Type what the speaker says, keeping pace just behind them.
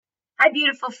Hi,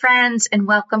 beautiful friends, and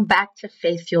welcome back to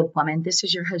Faith Fueled Woman. This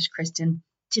is your host, Kristen.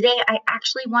 Today, I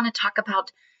actually want to talk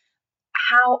about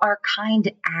how our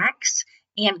kind acts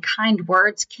and kind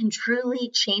words can truly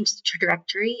change the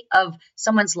trajectory of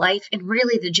someone's life and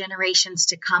really the generations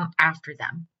to come after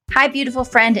them. Hi, beautiful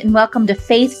friend, and welcome to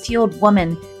Faith Fueled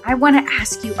Woman. I want to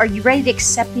ask you, are you ready to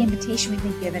accept the invitation we've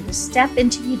been given to step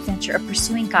into the adventure of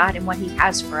pursuing God and what He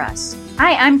has for us?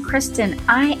 Hi, I'm Kristen.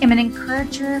 I am an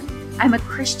encourager. I'm a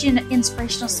Christian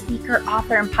inspirational speaker,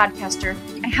 author, and podcaster.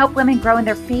 I help women grow in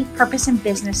their faith, purpose, and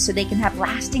business so they can have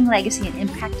lasting legacy and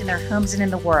impact in their homes and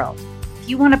in the world. If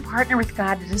you want to partner with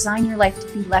God to design your life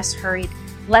to be less hurried,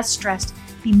 less stressed,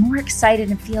 be more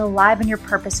excited, and feel alive in your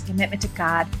purpose and commitment to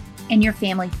God and your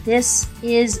family, this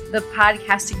is the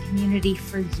podcasting community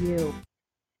for you.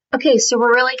 Okay, so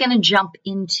we're really going to jump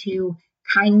into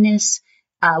kindness.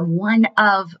 One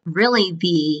of really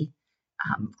the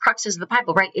cruxes of the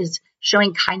Bible, right, is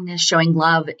showing kindness, showing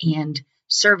love, and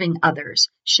serving others,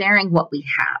 sharing what we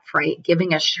have, right,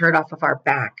 giving a shirt off of our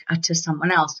back to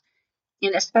someone else,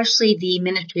 and especially the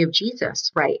ministry of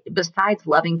Jesus, right, besides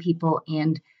loving people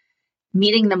and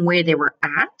meeting them where they were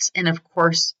at, and of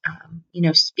course,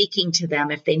 speaking to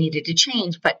them if they needed to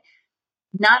change, but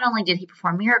not only did He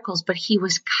perform miracles, but He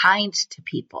was kind to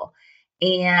people.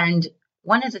 And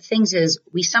one of the things is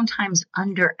we sometimes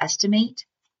underestimate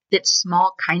that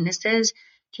small kindnesses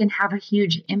can have a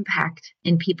huge impact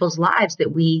in people's lives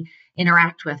that we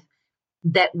interact with,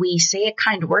 that we say a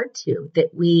kind word to,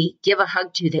 that we give a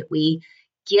hug to, that we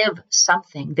give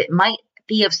something that might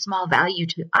be of small value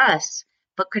to us,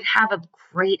 but could have a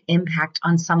great impact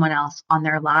on someone else, on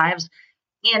their lives,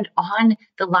 and on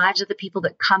the lives of the people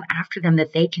that come after them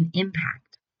that they can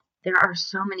impact. There are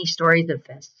so many stories of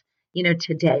this,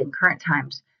 today in current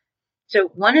times. So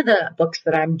one of the books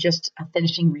that I'm just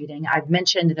finishing reading, I've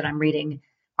mentioned that I'm reading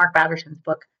Mark Batterson's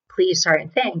book, Please, Sorry,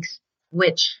 and Thanks,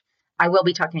 which I will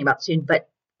be talking about soon. But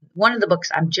one of the books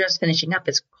I'm just finishing up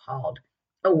is called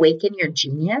Awaken Your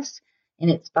Genius, and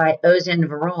it's by Ozan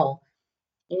Varol.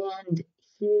 And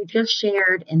he just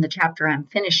shared in the chapter I'm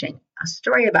finishing a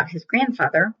story about his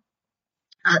grandfather.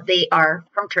 They are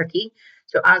from Turkey.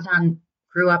 So Ozan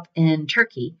grew up in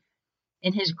Turkey,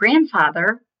 and his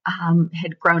grandfather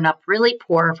had grown up really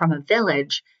poor from a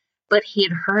village, but he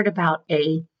had heard about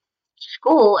a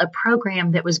school, a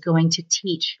program that was going to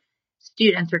teach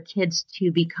students or kids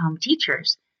to become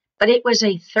teachers. But it was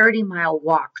a 30-mile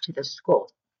walk to the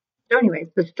school. So anyways,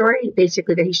 the story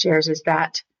basically that he shares is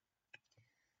that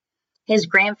his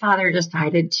grandfather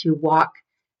decided to walk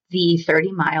the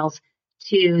 30 miles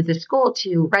to the school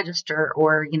to register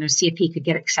or, see if he could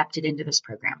get accepted into this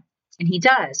program. And he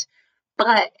does.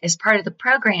 But as part of the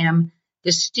program,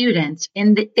 the students,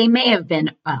 and they may have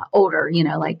been older,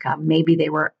 maybe they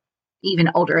were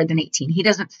even older than 18. He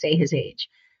doesn't say his age,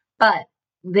 but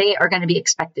they are going to be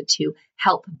expected to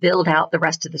help build out the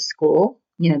rest of the school,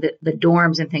 the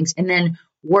dorms and things, and then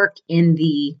work in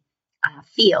the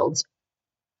fields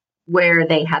where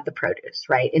they had the produce,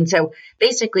 right? And so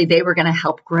basically they were going to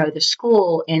help grow the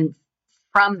school. And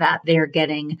from that, they're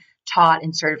getting taught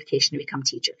and certification to become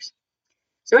teachers.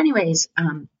 So anyways,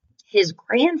 his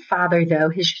grandfather, though,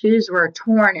 his shoes were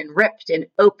torn and ripped and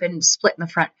open, split in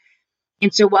the front.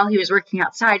 And so while he was working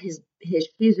outside, his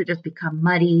shoes would just become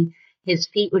muddy. His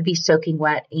feet would be soaking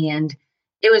wet. And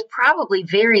it was probably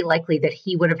very likely that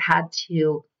he would have had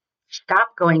to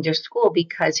stop going to school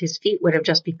because his feet would have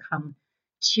just become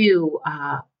too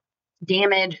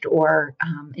damaged or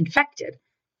infected.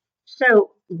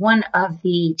 So one of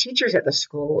the teachers at the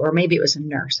school, or maybe it was a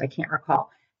nurse, I can't recall,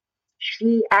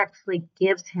 she actually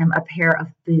gives him a pair of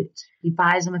boots. He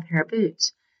buys him a pair of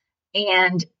boots.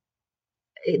 And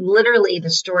literally the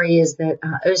story is that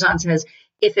Ozan says,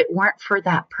 if it weren't for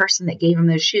that person that gave him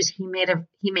those shoes, he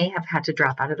may have had to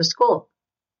drop out of the school.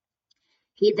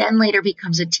 He then later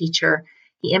becomes a teacher.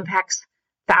 He impacts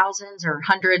thousands or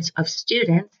hundreds of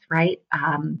students, right?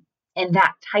 And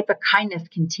that type of kindness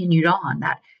continued on,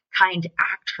 that kind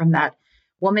act from that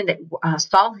woman that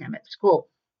saw him at school.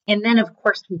 And then, of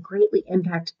course, he greatly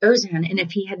impacted Ozan. And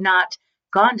if he had not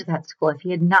gone to that school, if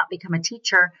he had not become a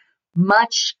teacher,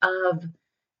 much of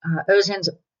Ozan's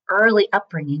early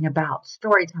upbringing about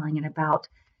storytelling and about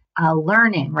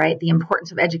learning, right, the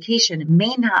importance of education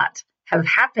may not have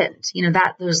happened.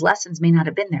 That those lessons may not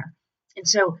have been there. And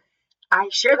so I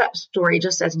share that story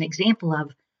just as an example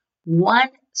of one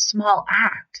small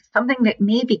act, something that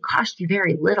maybe cost you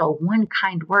very little, one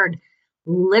kind word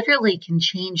literally can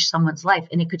change someone's life,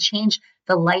 and it could change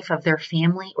the life of their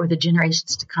family or the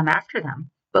generations to come after them,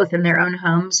 both in their own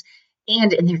homes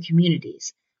and in their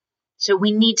communities. So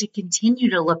we need to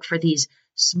continue to look for these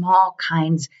small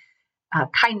kinds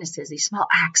kindnesses, these small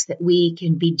acts that we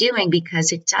can be doing,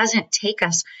 because it doesn't take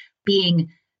us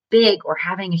being big or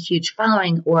having a huge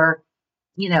following or,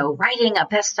 writing a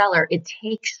bestseller. It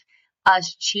takes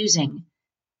us choosing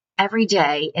every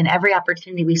day and every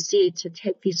opportunity we see to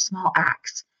take these small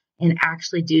acts and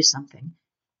actually do something.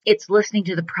 It's listening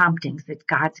to the promptings that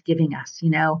God's giving us,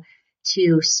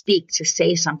 to speak, to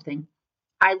say something.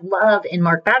 I love in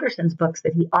Mark Batterson's books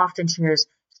that he often shares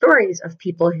stories of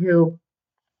people who,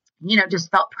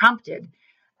 just felt prompted.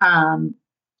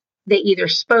 They either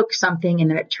spoke something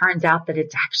and then it turns out that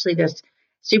it's actually this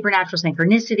supernatural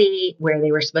synchronicity where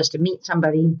they were supposed to meet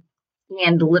somebody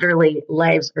and literally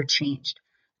lives are changed.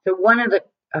 So one of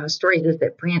the stories is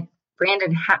that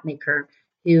Brandon Hatmaker,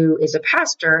 who is a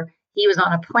pastor, he was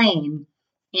on a plane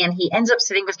and he ends up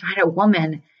sitting beside a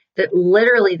woman that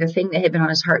literally the thing that had been on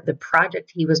his heart, the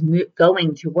project he was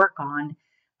going to work on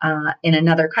in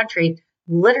another country,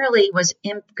 literally was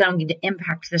going to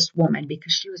impact this woman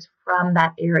because she was from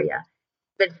that area.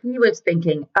 But he was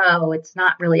thinking, oh, it's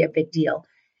not really a big deal.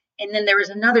 And then there was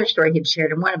another story he'd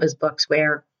shared in one of his books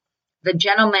where the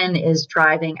gentleman is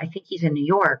driving, I think he's in New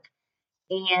York,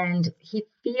 and he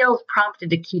feels prompted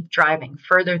to keep driving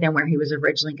further than where he was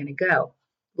originally going to go.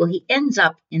 Well, he ends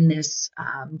up in this,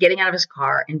 getting out of his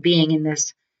car and being in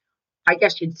this, I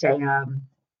guess you'd say,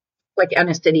 like on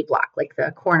a city block, like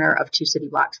the corner of two city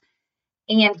blocks.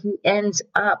 And he ends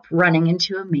up running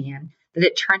into a man that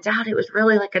it turns out it was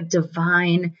really like a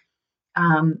divine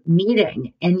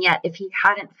meeting. And yet, if he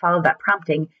hadn't followed that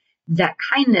prompting, that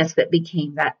kindness that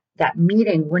became that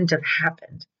meeting wouldn't have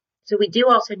happened. So we do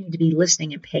also need to be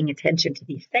listening and paying attention to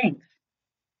these things.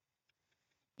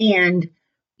 And,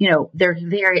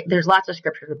 there's lots of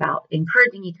scriptures about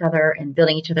encouraging each other and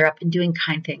building each other up and doing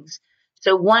kind things.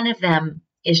 So one of them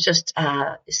is just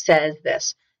says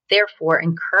this: therefore,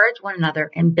 encourage one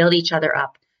another and build each other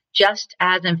up, just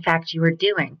as in fact you are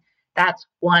doing. That's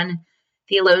 1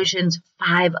 Thessalonians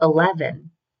 5:11.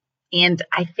 And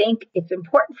I think it's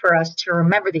important for us to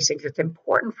remember these things. It's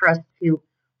important for us to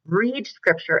read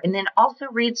scripture and then also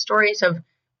read stories of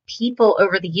people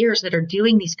over the years that are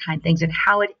doing these kind of things and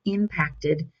how it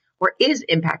impacted or is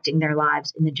impacting their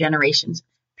lives in the generations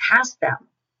past them.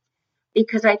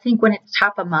 Because I think when it's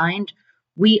top of mind,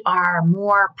 we are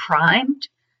more primed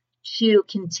to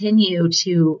continue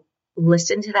to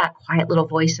listen to that quiet little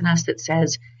voice in us that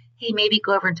says, hey, maybe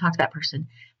go over and talk to that person.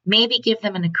 Maybe give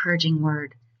them an encouraging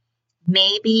word.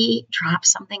 Maybe drop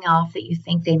something off that you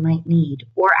think they might need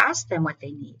or ask them what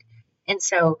they need. And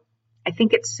so I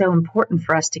think it's so important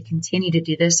for us to continue to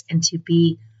do this and to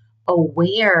be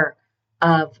aware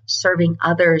of serving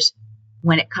others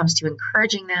when it comes to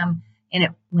encouraging them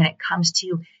and when it comes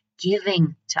to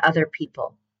giving to other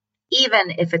people, even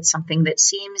if it's something that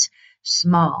seems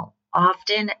small.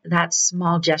 Often that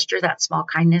small gesture, that small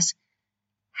kindness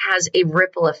has a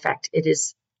ripple effect. It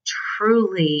is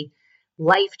truly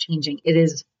life-changing. It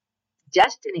is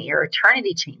destiny or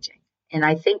eternity changing. And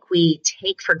I think we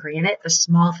take for granted the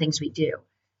small things we do.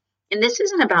 And this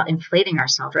isn't about inflating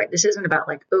ourselves, right? This isn't about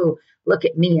like, oh, look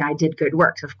at me, I did good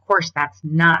works. Of course, that's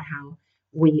not how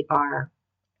we are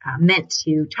meant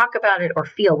to talk about it or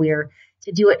feel. We are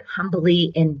to do it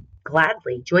humbly and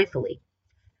gladly, joyfully.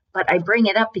 But I bring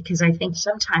it up because I think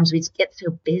sometimes we get so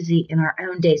busy in our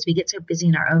own days, we get so busy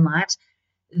in our own lives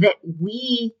that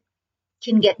we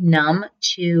can get numb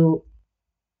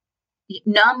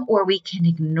or we can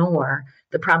ignore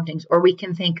the promptings, or we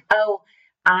can think, oh,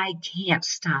 I can't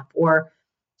stop, or,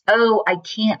 oh, I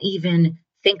can't even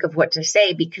think of what to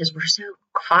say because we're so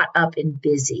caught up and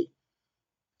busy.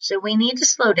 So we need to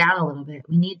slow down a little bit.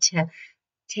 We need to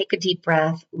take a deep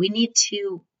breath. We need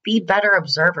to be better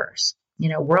observers,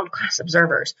 world-class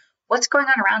observers. What's going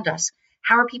on around us?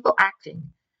 How are people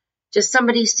acting? Does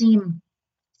somebody seem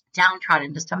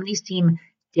downtrodden? Does somebody seem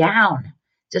down?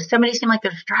 Does somebody seem like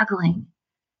they're struggling?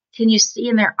 Can you see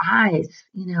in their eyes,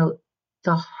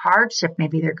 the hardship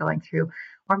maybe they're going through?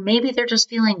 Or maybe they're just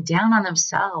feeling down on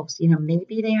themselves.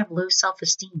 Maybe they have low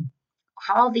self-esteem.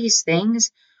 All these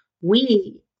things,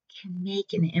 we can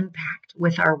make an impact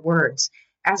with our words.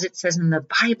 As it says in the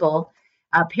Bible,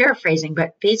 paraphrasing,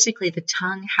 but basically the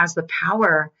tongue has the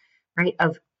power, right,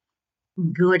 of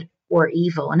good or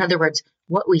evil. In other words,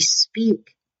 what we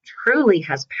speak truly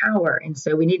has power. And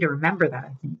so we need to remember that,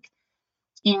 I think.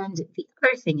 And the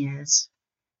other thing is,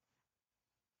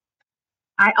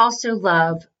 I also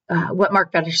love what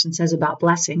Mark Batterson says about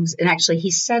blessings. And actually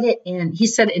he said it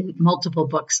in multiple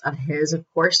books of his, of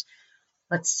course.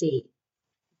 Let's see.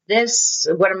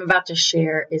 What I'm about to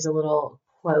share is a little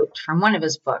quote from one of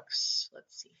his books.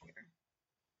 Let's see here.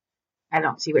 I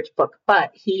don't see which book,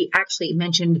 but he actually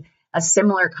mentioned a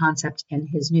similar concept in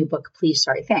his new book, Please,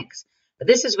 Sorry, Thanks. But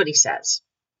this is what he says.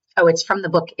 Oh, it's from the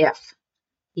book If.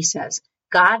 He says,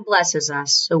 God blesses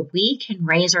us so we can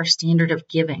raise our standard of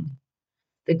giving.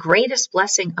 The greatest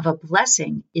blessing of a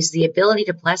blessing is the ability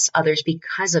to bless others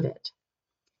because of it.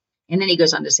 And then he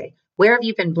goes on to say, where have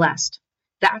you been blessed?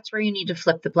 That's where you need to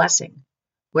flip the blessing.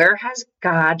 Where has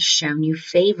God shown you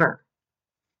favor?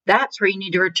 That's where you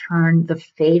need to return the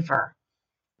favor.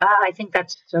 I think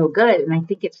that's so good. And I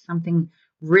think it's something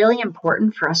really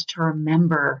important for us to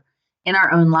remember in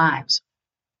our own lives.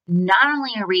 Not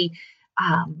only are we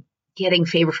getting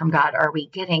favor from God, are we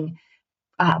getting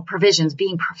provisions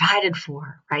being provided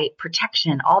for, right?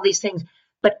 Protection, all these things.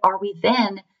 But are we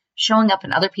then showing up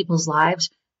in other people's lives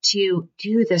to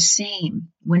do the same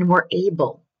when we're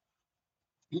able?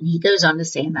 And he goes on to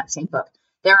say in that same book,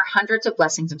 there are hundreds of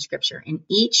blessings in Scripture, and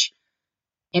each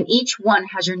one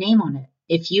has your name on it.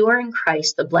 If you are in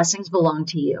Christ, the blessings belong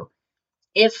to you.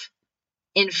 If,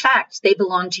 in fact, they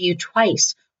belong to you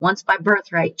twice, once by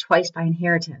birthright, twice by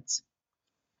inheritance.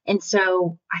 And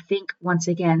so I think, once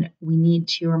again, we need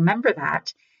to remember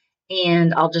that.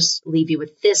 And I'll just leave you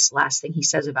with this last thing he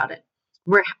says about it.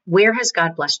 Where has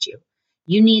God blessed you?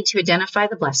 You need to identify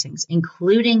the blessings,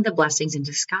 including the blessings in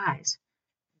disguise.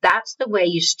 That's the way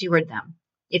you steward them.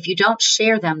 If you don't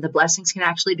share them, the blessings can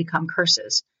actually become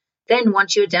curses. Then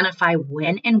once you identify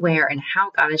when and where and how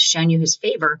God has shown you his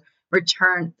favor,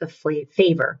 return the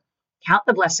favor. Count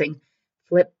the blessing,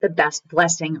 flip the best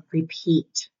blessing,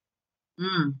 repeat.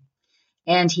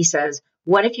 And he says,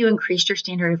 what if you increased your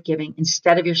standard of giving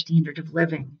instead of your standard of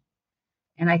living?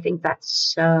 And I think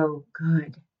that's so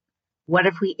good. What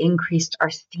if we increased our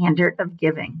standard of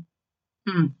giving?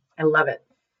 I love it.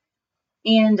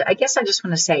 And I guess I just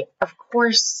want to say, of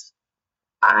course,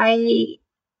 I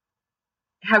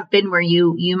have been where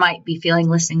you might be feeling,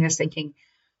 listening to this, thinking,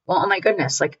 well, oh my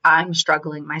goodness, like I'm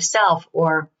struggling myself,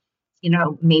 or,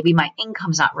 maybe my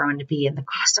income's not where I want to be and the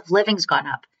cost of living's gone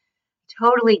up.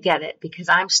 Totally get it, because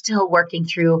I'm still working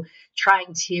through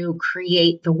trying to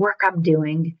create the work I'm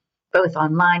doing, both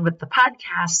online with the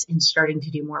podcast and starting to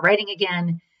do more writing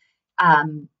again,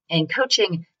 and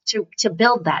coaching to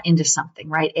build that into something,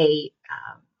 right? A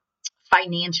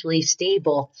financially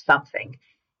stable something.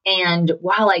 And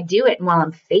while I do it and while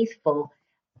I'm faithful,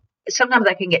 sometimes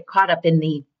I can get caught up in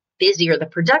the busy or the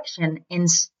production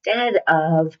instead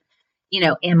of,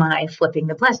 am I flipping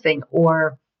the blessing,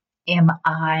 or am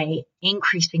I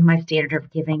increasing my standard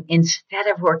of giving instead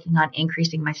of working on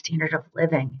increasing my standard of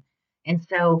living? And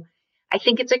so I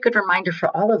think it's a good reminder for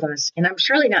all of us. And I'm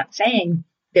surely not saying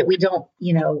that we don't,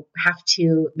 have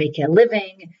to make a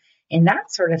living and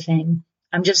that sort of thing.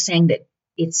 I'm just saying that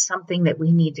it's something that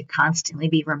we need to constantly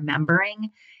be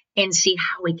remembering and see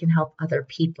how we can help other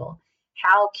people.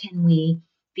 How can we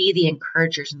be the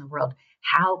encouragers in the world?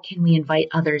 How can we invite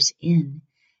others in?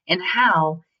 And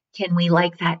how can we,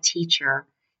 like that teacher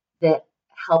that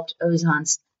helped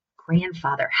Ozan's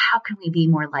grandfather, how can we be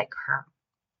more like her?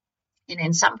 And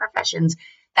in some professions,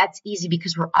 that's easy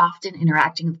because we're often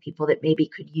interacting with people that maybe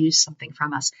could use something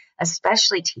from us,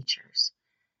 especially teachers,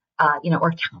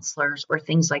 or counselors or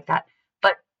things like that.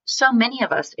 But so many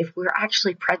of us, if we're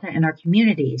actually present in our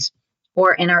communities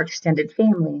or in our extended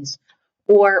families,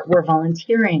 or we're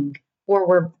volunteering, or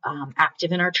we're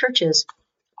active in our churches,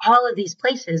 all of these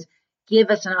places give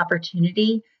us an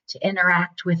opportunity to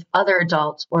interact with other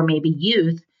adults or maybe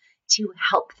youth to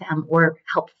help them or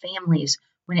help families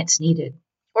when it's needed.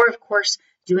 Or, of course,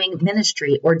 doing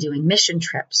ministry or doing mission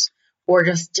trips or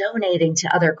just donating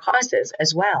to other causes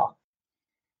as well.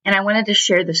 And I wanted to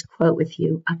share this quote with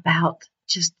you about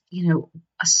just,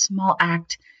 a small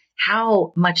act,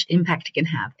 how much impact it can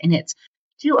have. And it's,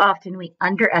 too often we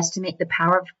underestimate the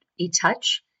power of a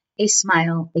touch, a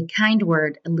smile, a kind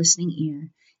word, a listening ear,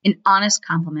 an honest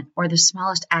compliment, or the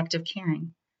smallest act of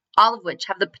caring, all of which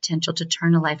have the potential to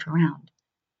turn a life around.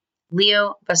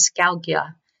 Leo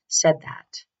Buscaglia said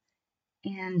that.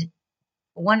 And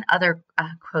one other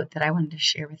quote that I wanted to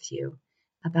share with you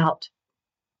about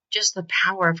just the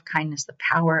power of kindness, the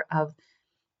power of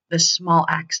the small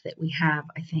acts that we have,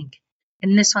 I think.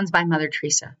 And this one's by Mother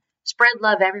Teresa. Spread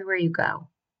love everywhere you go.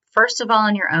 First of all,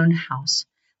 in your own house.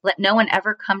 Let no one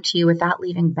ever come to you without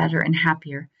leaving better and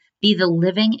happier. Be the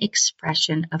living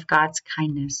expression of God's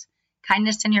kindness.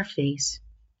 Kindness in your face,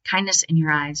 kindness in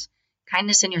your eyes,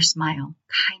 kindness in your smile,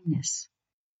 kindness.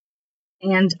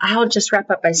 And I'll just wrap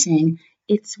up by saying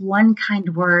it's one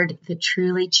kind word that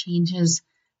truly changes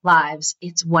lives.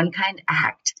 It's one kind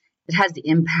act that has the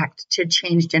impact to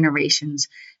change generations,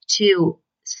 to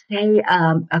say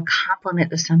a compliment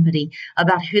to somebody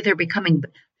about who they're becoming,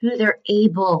 who they're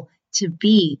able to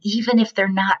be, even if they're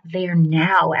not there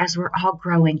now, as we're all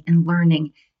growing and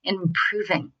learning and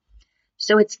improving.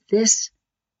 So it's this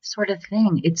sort of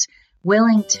thing. It's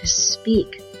willing to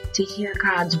speak, to hear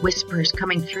God's whispers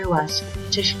coming through us,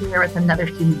 to share with another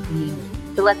human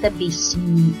being, to let them be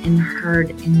seen and heard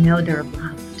and know they're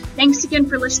loved. Thanks again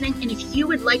for listening. And if you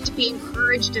would like to be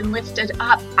encouraged and lifted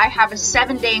up, I have a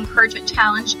 7-day encouragement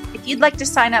challenge. If you'd like to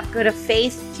sign up, go to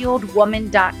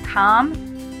faithfueledwoman.com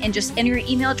and just enter your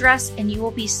email address, and you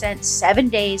will be sent 7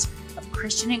 days of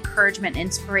Christian encouragement and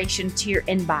inspiration to your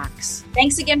inbox.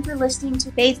 Thanks again for listening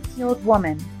to Faith Fueled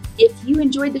Woman. If you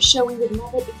enjoyed the show, we would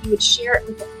love it if you would share it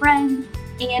with a friend,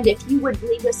 and if you would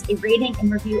leave us a rating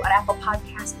and review on Apple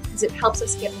Podcasts, because it helps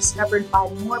us get discovered by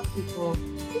more people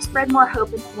to spread more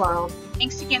hope in the world.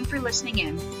 Thanks again for listening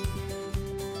in.